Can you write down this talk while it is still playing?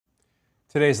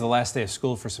Today is the last day of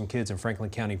school for some kids in Franklin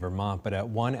County, Vermont, but at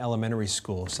one elementary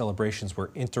school, celebrations were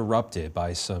interrupted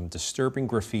by some disturbing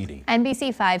graffiti.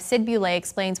 NBC5's Sid Boulay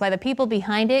explains why the people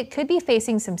behind it could be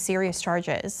facing some serious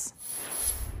charges.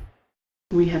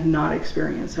 We have not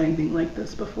experienced anything like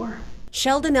this before.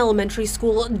 Sheldon Elementary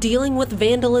School dealing with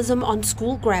vandalism on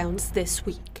school grounds this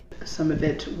week. Some of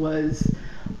it was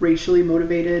racially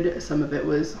motivated, some of it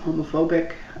was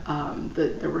homophobic.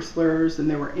 There were slurs and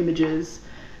there were images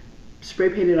spray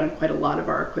painted on quite a lot of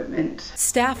our equipment.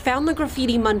 Staff found the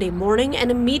graffiti Monday morning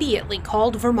and immediately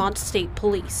called Vermont State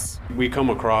Police. We come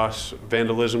across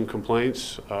vandalism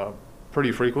complaints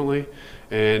pretty frequently,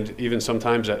 and even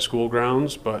sometimes at school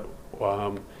grounds, but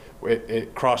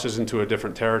it crosses into a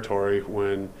different territory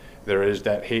when there is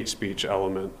that hate speech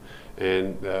element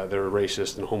and there are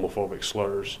racist and homophobic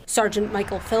slurs. Sergeant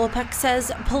Michael Philippek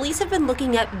says police have been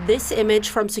looking at this image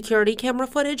from security camera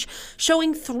footage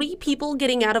showing 3 people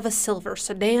getting out of a silver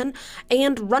sedan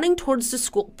and running towards the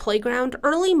school playground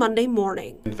early Monday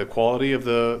morning. The quality of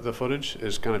the footage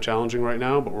is kind of challenging right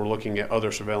now, but we're looking at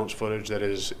other surveillance footage that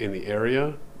is in the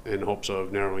area in hopes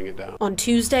of narrowing it down. On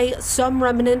Tuesday, some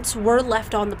remnants were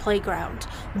left on the playground,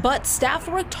 but staff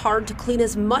worked hard to clean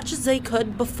as much as they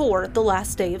could before the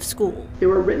last day of school. They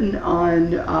were written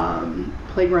on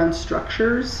playground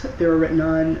structures, they were written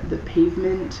on the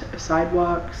pavement,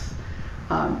 sidewalks,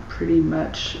 pretty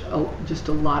much just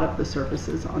a lot of the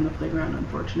surfaces on the playground,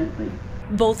 unfortunately.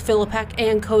 Both Philippek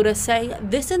and Coda say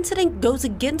this incident goes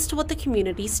against what the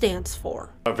community stands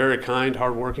for. A very kind,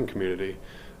 hardworking community.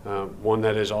 One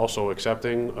that is also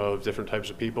accepting of different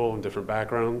types of people and different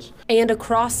backgrounds. And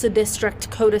across the district,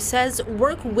 Coda says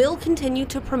work will continue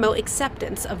to promote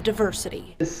acceptance of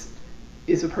diversity. This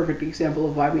is a perfect example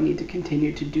of why we need to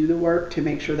continue to do the work to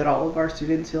make sure that all of our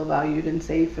students feel valued and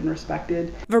safe and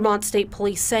respected. Vermont State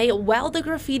Police say while the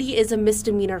graffiti is a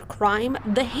misdemeanor crime,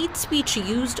 the hate speech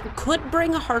used could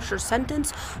bring a harsher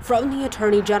sentence from the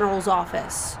Attorney General's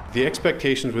office. The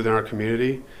expectations within our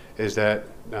community is that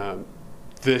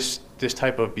this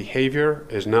type of behavior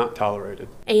is not tolerated.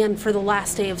 And for the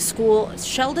last day of school,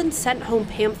 Sheldon sent home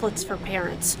pamphlets for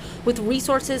parents with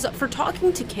resources for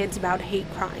talking to kids about hate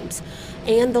crimes.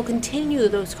 And they'll continue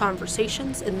those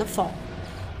conversations in the fall.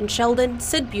 In Sheldon,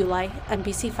 Sid Boulay,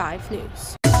 NBC5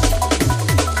 News.